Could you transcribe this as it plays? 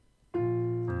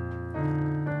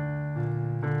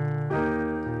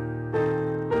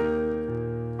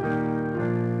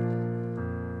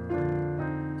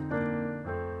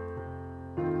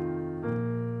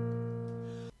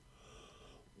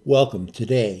Welcome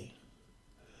today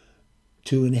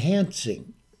to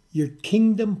Enhancing Your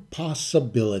Kingdom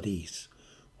Possibilities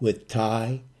with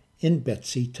Ty and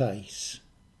Betsy Tice.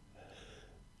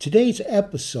 Today's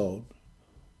episode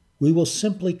we will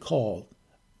simply call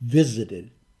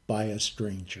Visited by a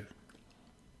Stranger.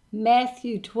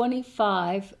 Matthew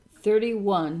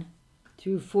 25:31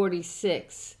 through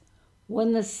 46.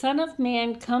 When the Son of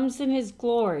Man comes in his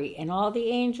glory and all the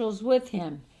angels with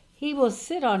him, he will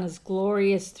sit on his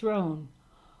glorious throne.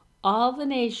 All the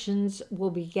nations will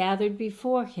be gathered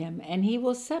before him, and he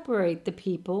will separate the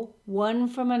people one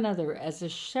from another as a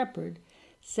shepherd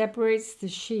separates the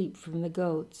sheep from the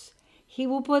goats. He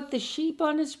will put the sheep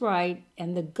on his right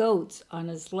and the goats on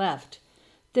his left.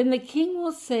 Then the king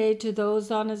will say to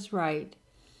those on his right,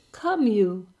 "Come,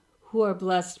 you who are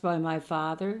blessed by my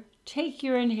Father, take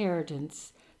your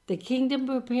inheritance, the kingdom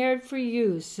prepared for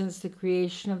you since the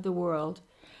creation of the world.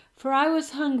 For I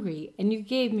was hungry, and you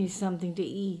gave me something to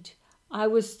eat. I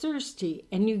was thirsty,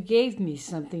 and you gave me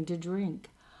something to drink.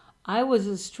 I was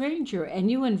a stranger, and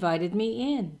you invited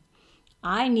me in.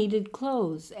 I needed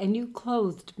clothes, and you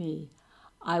clothed me.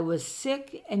 I was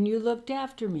sick, and you looked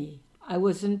after me. I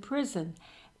was in prison,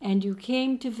 and you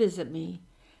came to visit me."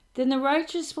 Then the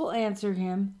righteous will answer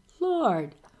him,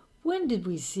 "Lord, when did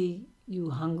we see you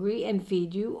hungry and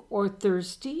feed you, or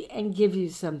thirsty and give you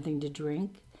something to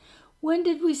drink? When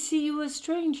did we see you a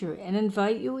stranger and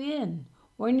invite you in,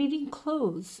 or needing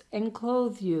clothes and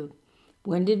clothe you?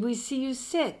 When did we see you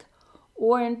sick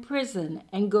or in prison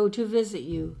and go to visit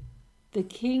you?" The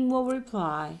king will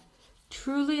reply,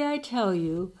 "Truly I tell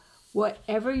you,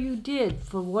 whatever you did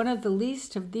for one of the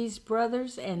least of these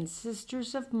brothers and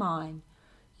sisters of mine,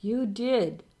 you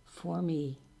did for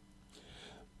me."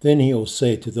 Then he will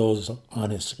say to those on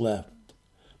his left,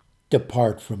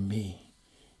 "Depart from me,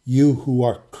 you who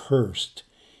are cursed,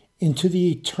 into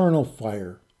the eternal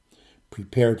fire,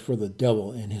 prepared for the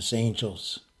devil and his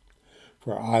angels.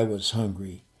 For I was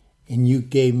hungry, and you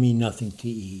gave me nothing to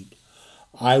eat.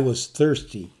 I was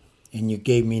thirsty, and you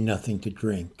gave me nothing to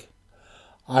drink.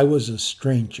 I was a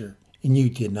stranger, and you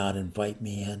did not invite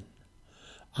me in.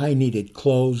 I needed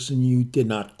clothes, and you did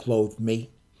not clothe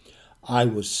me. I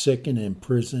was sick and in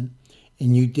prison,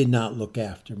 and you did not look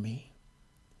after me."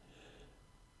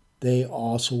 They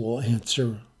also will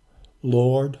answer,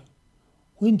 "Lord,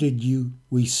 when did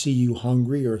we see you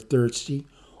hungry or thirsty,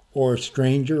 or a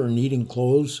stranger or needing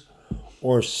clothes,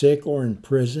 or sick or in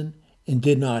prison, and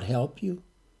did not help you?"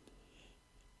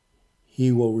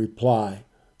 He will reply,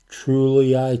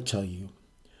 "Truly I tell you,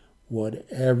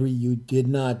 whatever you did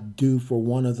not do for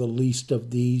one of the least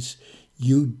of these,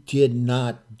 you did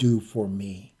not do for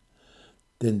me."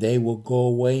 Then they will go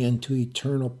away into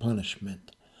eternal punishment,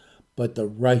 but the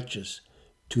righteous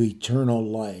to eternal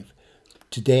life.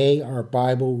 Today, our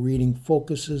Bible reading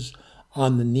focuses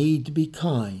on the need to be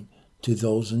kind to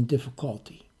those in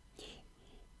difficulty.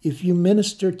 If you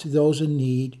minister to those in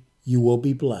need, you will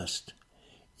be blessed.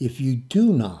 If you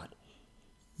do not,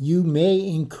 you may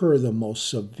incur the most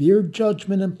severe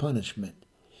judgment and punishment.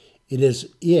 It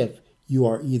is if you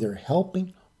are either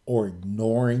helping or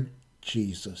ignoring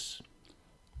Jesus.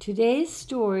 Today's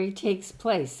story takes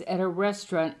place at a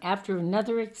restaurant after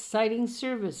another exciting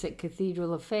service at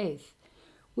Cathedral of Faith.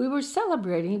 We were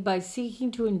celebrating by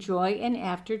seeking to enjoy an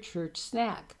after-church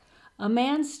snack. A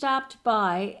man stopped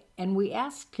by and we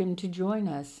asked him to join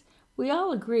us. We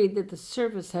all agreed that the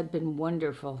service had been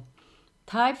wonderful.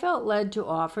 Ty felt led to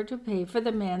offer to pay for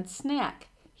the man's snack.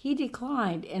 He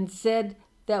declined and said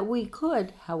that we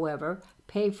could, however,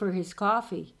 pay for his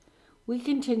coffee. We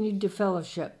continued to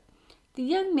fellowship. The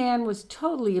young man was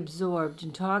totally absorbed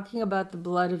in talking about the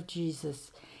blood of Jesus.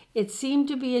 It seemed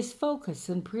to be his focus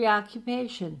and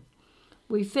preoccupation.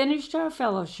 We finished our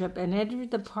fellowship and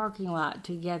entered the parking lot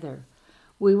together.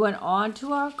 We went on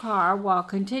to our car while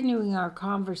continuing our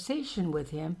conversation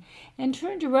with him and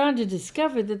turned around to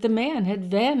discover that the man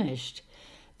had vanished.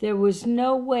 There was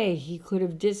no way he could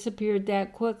have disappeared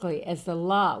that quickly, as the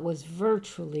lot was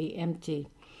virtually empty.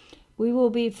 We will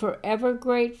be forever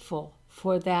grateful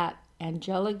for that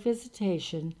angelic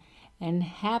visitation and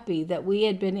happy that we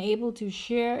had been able to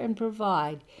share and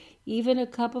provide even a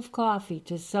cup of coffee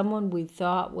to someone we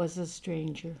thought was a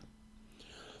stranger.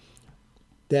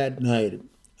 That night,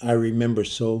 I remember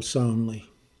so soundly.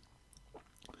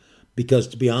 Because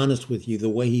to be honest with you, the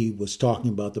way he was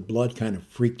talking about the blood kind of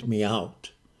freaked me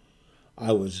out.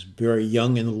 I was very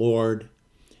young in the Lord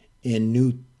and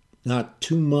knew not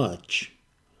too much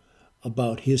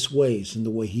about his ways and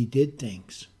the way he did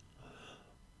things.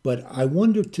 But I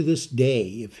wonder to this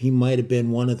day if he might have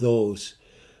been one of those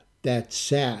that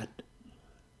sat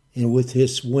and with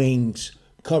his wings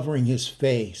covering his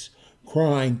face,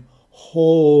 crying,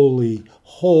 "Holy,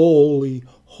 holy,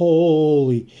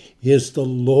 holy is the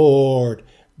Lord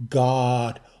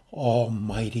God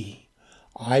Almighty."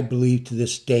 I believe to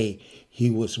this day he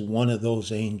was one of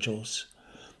those angels.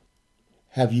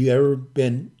 Have you ever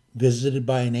been visited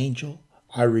by an angel?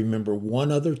 I remember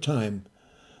one other time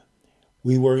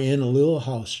we were in a little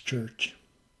house church,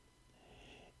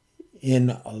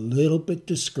 and a little bit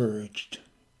discouraged.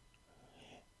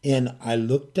 And I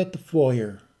looked at the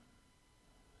foyer,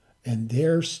 and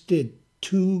there stood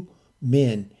two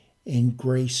men in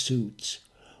gray suits,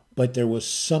 but there was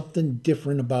something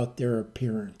different about their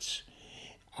appearance.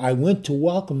 I went to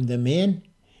welcome them in,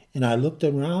 and I looked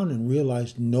around and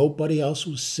realized nobody else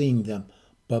was seeing them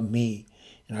but me.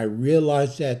 And I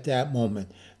realized at that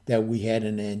moment that we had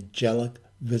an angelic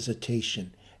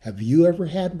visitation. Have you ever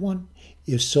had one?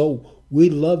 If so,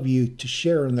 we'd love you to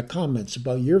share in the comments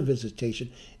about your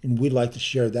visitation, and we'd like to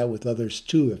share that with others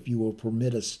too, if you will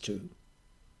permit us to.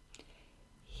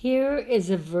 Here is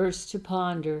a verse to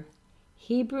ponder.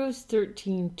 Hebrews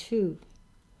 13:2.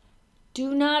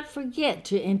 Do not forget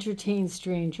to entertain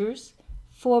strangers,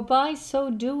 for by so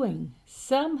doing,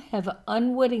 some have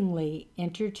unwittingly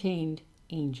entertained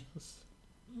angels.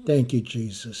 Thank you,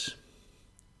 Jesus,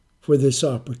 for this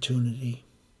opportunity.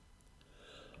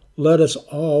 Let us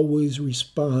always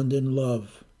respond in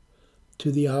love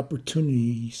to the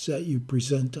opportunities that you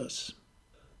present us.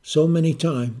 So many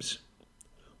times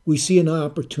we see an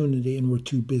opportunity and we're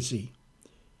too busy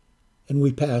and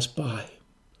we pass by.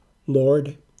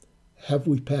 Lord, have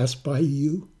we passed by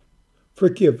you?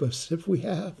 Forgive us if we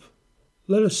have.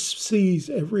 Let us seize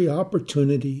every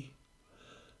opportunity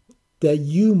that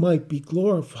you might be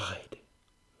glorified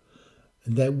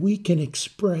and that we can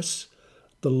express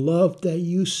the love that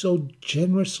you so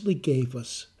generously gave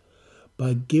us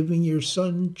by giving your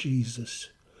Son Jesus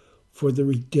for the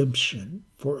redemption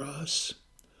for us.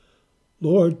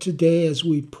 Lord, today as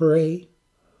we pray,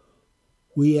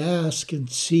 we ask and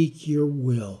seek your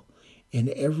will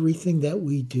in everything that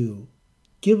we do.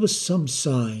 Give us some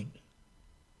sign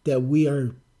that we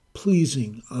are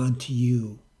pleasing unto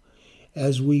you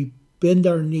as we bend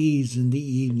our knees in the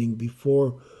evening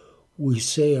before we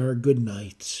say our good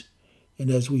nights. And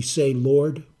as we say,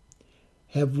 Lord,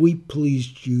 have we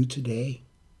pleased you today?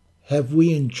 Have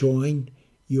we enjoined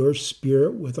your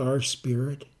spirit with our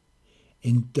spirit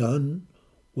and done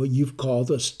what you've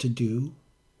called us to do?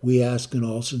 We ask in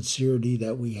all sincerity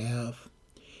that we have.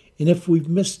 And if we've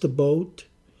missed the boat,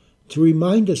 to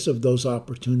remind us of those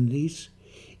opportunities,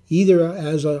 either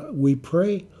as we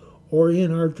pray or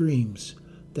in our dreams,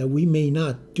 that we may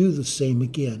not do the same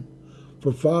again.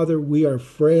 For Father, we are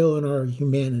frail in our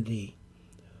humanity,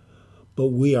 but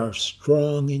we are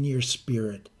strong in your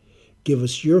spirit. Give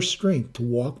us your strength to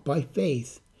walk by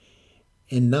faith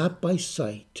and not by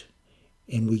sight.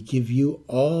 And we give you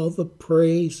all the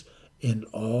praise and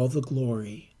all the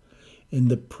glory. In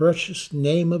the precious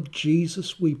name of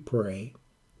Jesus we pray.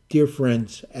 Dear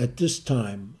friends, at this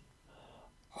time,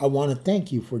 I want to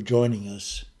thank you for joining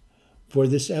us for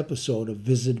this episode of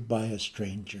Visited by a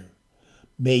Stranger.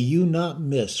 May you not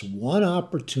miss one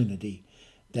opportunity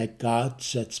that God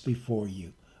sets before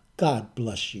you. God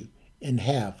bless you and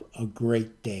have a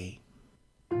great day.